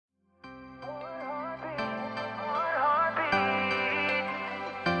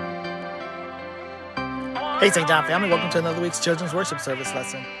Hey, St. John family, welcome to another week's Children's Worship Service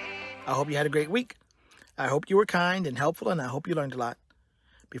lesson. I hope you had a great week. I hope you were kind and helpful, and I hope you learned a lot.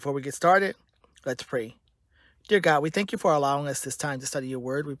 Before we get started, let's pray. Dear God, we thank you for allowing us this time to study your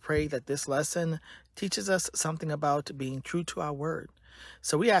word. We pray that this lesson teaches us something about being true to our word.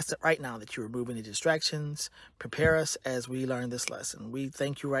 So we ask that right now that you remove any distractions, prepare us as we learn this lesson. We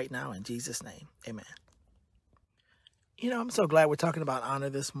thank you right now in Jesus' name. Amen. You know, I'm so glad we're talking about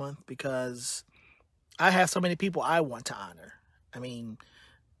honor this month because I have so many people I want to honor. I mean,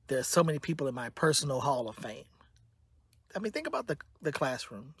 there's so many people in my personal hall of fame. I mean, think about the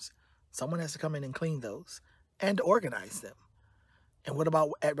classrooms. Someone has to come in and clean those and organize them. And what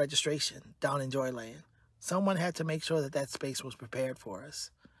about at registration down in Joyland? Someone had to make sure that that space was prepared for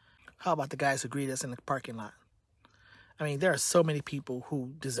us. How about the guys who greet us in the parking lot? I mean, there are so many people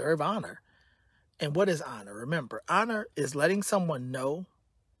who deserve honor. And what is honor? Remember, honor is letting someone know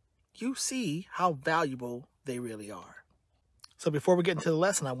you see how valuable they really are. So before we get into the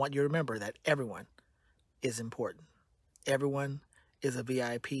lesson, I want you to remember that everyone is important. Everyone is a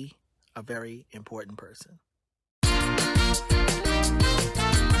VIP, a very important person.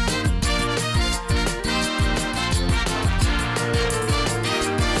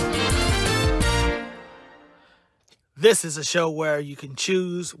 This is a show where you can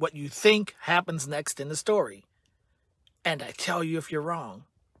choose what you think happens next in the story. And I tell you if you're wrong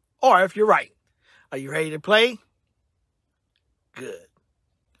or if you're right. Are you ready to play? Good.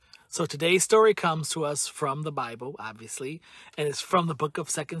 So today's story comes to us from the Bible, obviously, and it's from the book of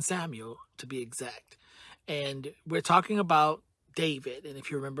 2 Samuel, to be exact. And we're talking about David. And if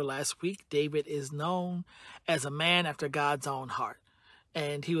you remember last week, David is known as a man after God's own heart.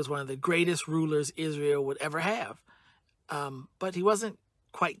 And he was one of the greatest rulers Israel would ever have. But he wasn't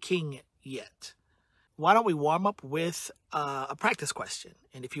quite king yet. Why don't we warm up with a practice question?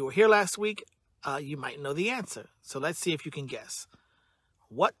 And if you were here last week, you might know the answer. So let's see if you can guess.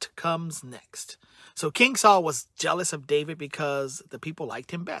 What comes next? So King Saul was jealous of David because the people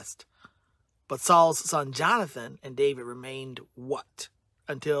liked him best. But Saul's son Jonathan and David remained what?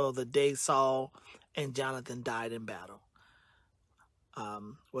 Until the day Saul and Jonathan died in battle.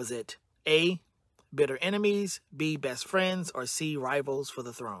 Was it A, bitter enemies, B, best friends, or C, rivals for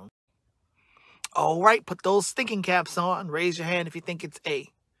the throne? All right, put those thinking caps on. Raise your hand if you think it's A.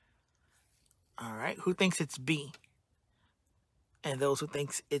 All right, who thinks it's B? And those who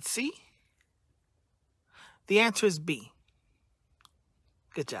thinks it's C? The answer is B.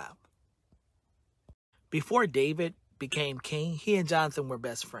 Good job. Before David became king, he and Jonathan were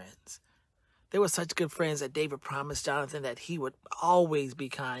best friends. They were such good friends that David promised Jonathan that he would always be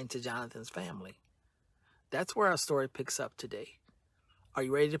kind to Jonathan's family. That's where our story picks up today. Are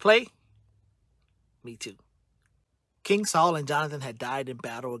you ready to play? Me too. King Saul and Jonathan had died in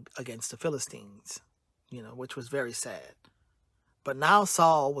battle against the Philistines, which was very sad. But now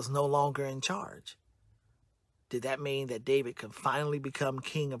Saul was no longer in charge. Did that mean that David could finally become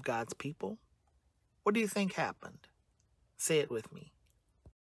king of God's people? What do you think happened? Say it with me.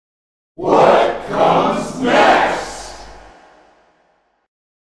 What comes next?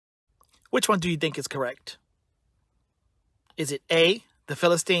 Which one do you think is correct? Is it A, the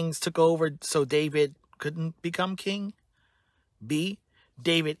Philistines took over so David couldn't become king? B,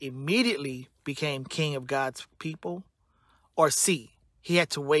 David immediately became king of God's people? Or C, he had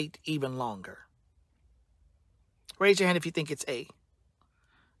to wait even longer? Raise your hand if you think it's A.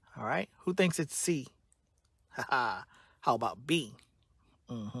 All right, who thinks it's C? How about B?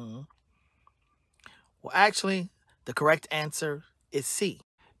 Well, actually, the correct answer is C.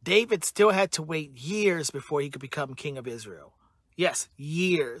 David still had to wait years before he could become king of Israel. Yes,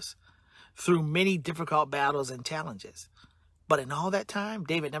 years, through many difficult battles and challenges. But in all that time,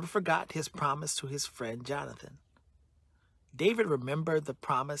 David never forgot his promise to his friend Jonathan. David remembered the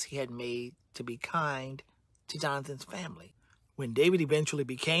promise he had made to be kind to Jonathan's family. When David eventually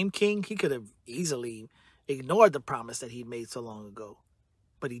became king, he could have easily ignored the promise that he'd made so long ago.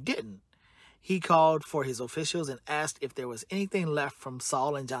 But he didn't. He called for his officials and asked if there was anything left from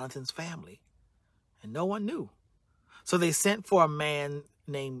Saul and Jonathan's family. And no one knew. So they sent for a man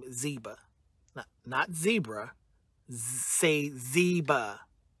named Ziba. Not zebra. Say Ziba.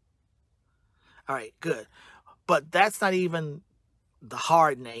 All right, good. But that's not even the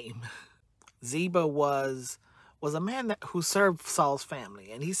hard name. Ziba was a man who served Saul's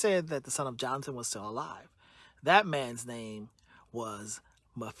family. And he said that the son of Jonathan was still alive. That man's name was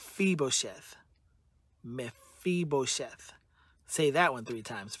Mephibosheth. Mephibosheth. Say that one 3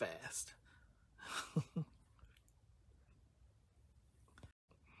 times fast.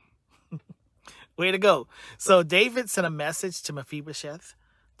 Way to go. So David sent a message to Mephibosheth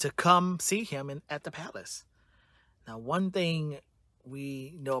to come see him at the palace. Now, one thing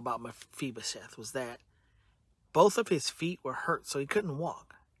we know about Mephibosheth was that both of his feet were hurt, so he couldn't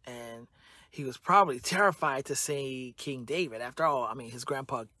walk. And he was probably terrified to see King David. After all, I mean, his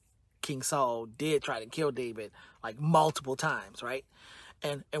grandpa, King Saul, did try to kill David like multiple times, right?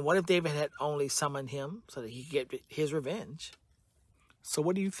 And what if David had only summoned him so that he could get his revenge? So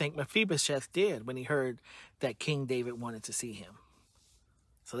what do you think Mephibosheth did when he heard that King David wanted to see him?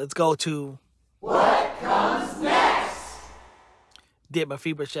 So let's go to... What comes next? Did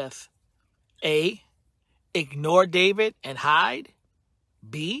Mephibosheth A, ignore David and hide?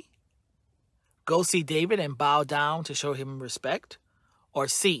 B, go see David and bow down to show him respect? Or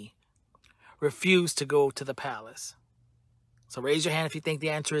C, refuse to go to the palace? So raise your hand if you think the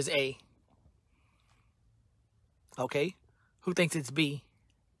answer is A. Okay. Who thinks it's B?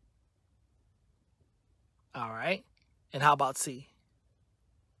 All right. And how about C?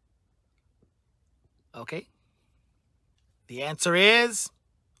 Okay. The answer is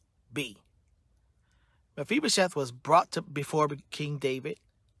B. Mephibosheth was brought before King David,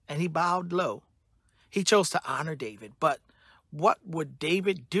 and he bowed low. He chose to honor David, but what would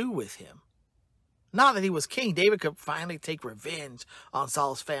David do with him? Now that he was king, David could finally take revenge on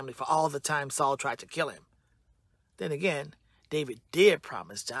Saul's family for all the time Saul tried to kill him. Then again, David did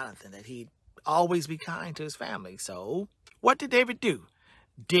promise Jonathan that he'd always be kind to his family. So what did David do?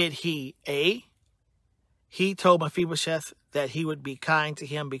 Did he, A, he told Mephibosheth that he would be kind to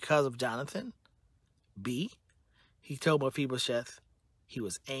him because of Jonathan? B, he told Mephibosheth he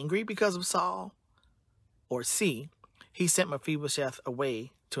was angry because of Saul? Or C, he sent Mephibosheth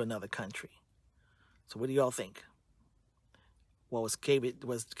away to another country? So what do y'all think? Well, was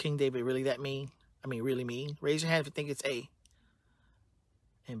King David really that mean? I mean, really mean? Raise your hand if you think it's A.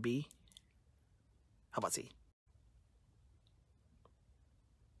 And B? How about C?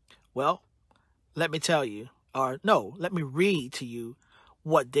 Well, let me tell you, or no, let me read to you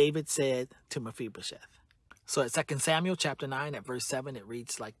what David said to Mephibosheth. So at 2 Samuel chapter 9 at verse 7, it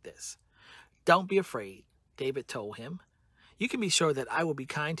reads like this. Don't be afraid, David told him. You can be sure that I will be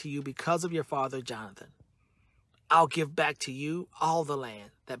kind to you because of your father Jonathan. I'll give back to you all the land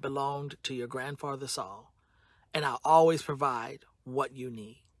that belonged to your grandfather Saul, and I'll always provide what you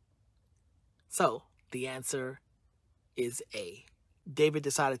need. So the answer is A. David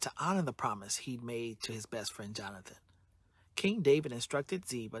decided to honor the promise he'd made to his best friend Jonathan. King David instructed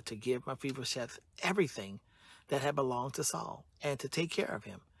Ziba to give Mephibosheth everything that had belonged to Saul and to take care of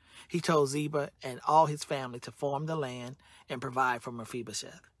him. He told Ziba and all his family to farm the land and provide for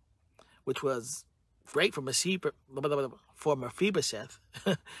Mephibosheth, which was great for Mephibosheth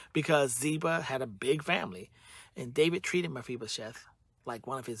because Ziba had a big family, and David treated Mephibosheth like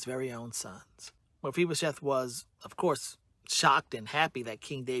one of his very own sons. Mephibosheth was, of course, shocked and happy that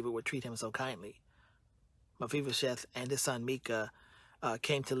King David would treat him so kindly. Mephibosheth and his son Micah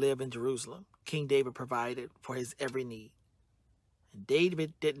came to live in Jerusalem. King David provided for his every need. And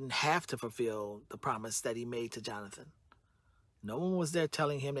David didn't have to fulfill the promise that he made to Jonathan. No one was there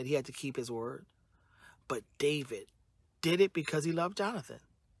telling him that he had to keep his word. But David did it because he loved Jonathan.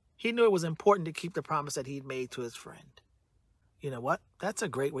 He knew it was important to keep the promise that he'd made to his friend. You know what? That's a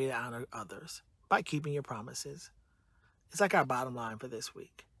great way to honor others, by keeping your promises. It's like our bottom line for this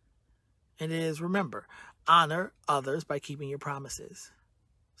week. And it is, remember, honor others by keeping your promises.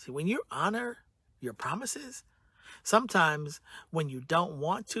 See, when you honor your promises, sometimes when you don't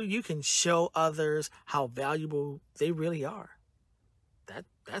want to, you can show others how valuable they really are.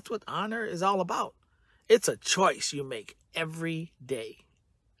 That's what honor is all about. It's a choice you make every day.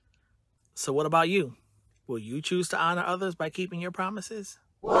 So what about you? Will you choose to honor others by keeping your promises?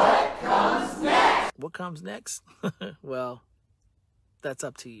 What comes next? What comes next? Well, that's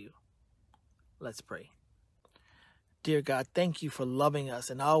up to you. Let's pray. Dear God, thank you for loving us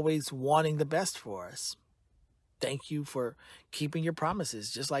and always wanting the best for us. Thank you for keeping your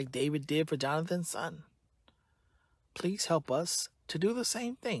promises, just like David did for Jonathan's son. Please help us to do the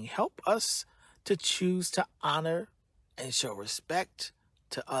same thing. Help us to choose to honor and show respect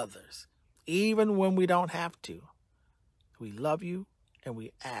to others, even when we don't have to. We love you and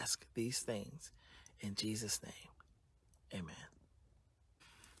we ask these things in Jesus' name. Amen.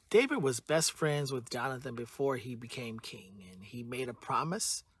 David was best friends with Jonathan before he became king, and he made a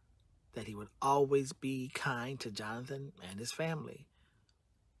promise that he would always be kind to Jonathan and his family.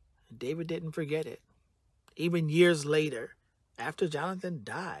 And David didn't forget it. Even years later, after Jonathan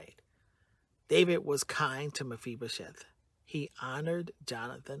died, David was kind to Mephibosheth. He honored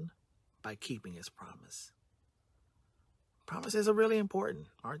Jonathan by keeping his promise. Promises are really important,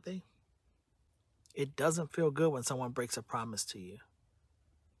 aren't they? It doesn't feel good when someone breaks a promise to you.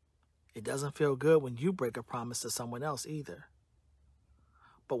 It doesn't feel good when you break a promise to someone else either.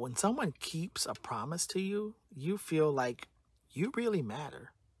 But when someone keeps a promise to you, you feel like you really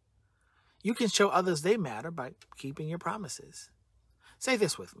matter. You can show others they matter by keeping your promises. Say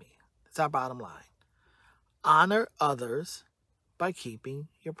this with me. It's our bottom line. Honor others by keeping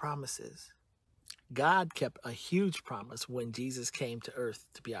your promises. God kept a huge promise when Jesus came to earth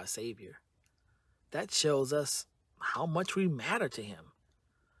to be our Savior. That shows us how much we matter to him.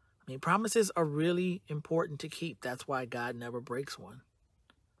 I mean, promises are really important to keep. That's why God never breaks one.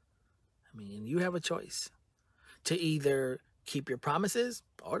 I mean, you have a choice to either keep your promises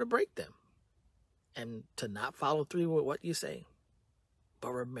or to break them and to not follow through with what you say.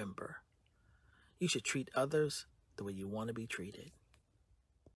 But remember, you should treat others the way you want to be treated.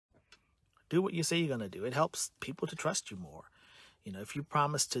 Do what you say you're going to do. It helps people to trust you more. You know, if you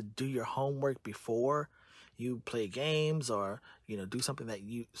promise to do your homework before you play games or, do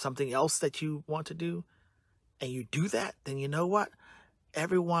something else that you want to do, and you do that, then you know what?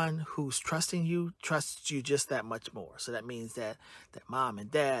 Everyone who's trusting you trusts you just that much more. So that means that mom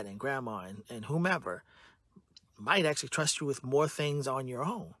and dad and grandma and whomever might actually trust you with more things on your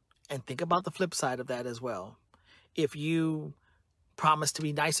own. And think about the flip side of that as well. If you promise to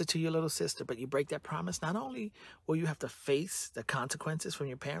be nicer to your little sister, but you break that promise, not only will you have to face the consequences from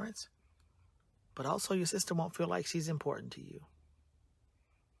your parents, but also your sister won't feel like she's important to you.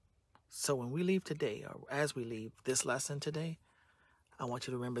 So when we leave today, or as we leave this lesson today, I want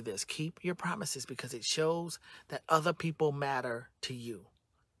you to remember this. Keep your promises because it shows that other people matter to you.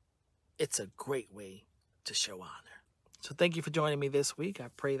 It's a great way to show honor. So thank you for joining me this week. I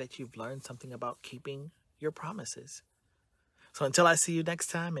pray that you've learned something about keeping your promises. So until I see you next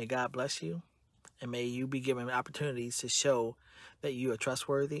time, may God bless you, and may you be given opportunities to show that you are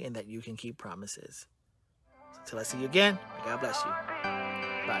trustworthy and that you can keep promises. So until I see you again, may God bless you.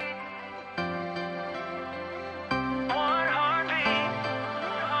 Bye.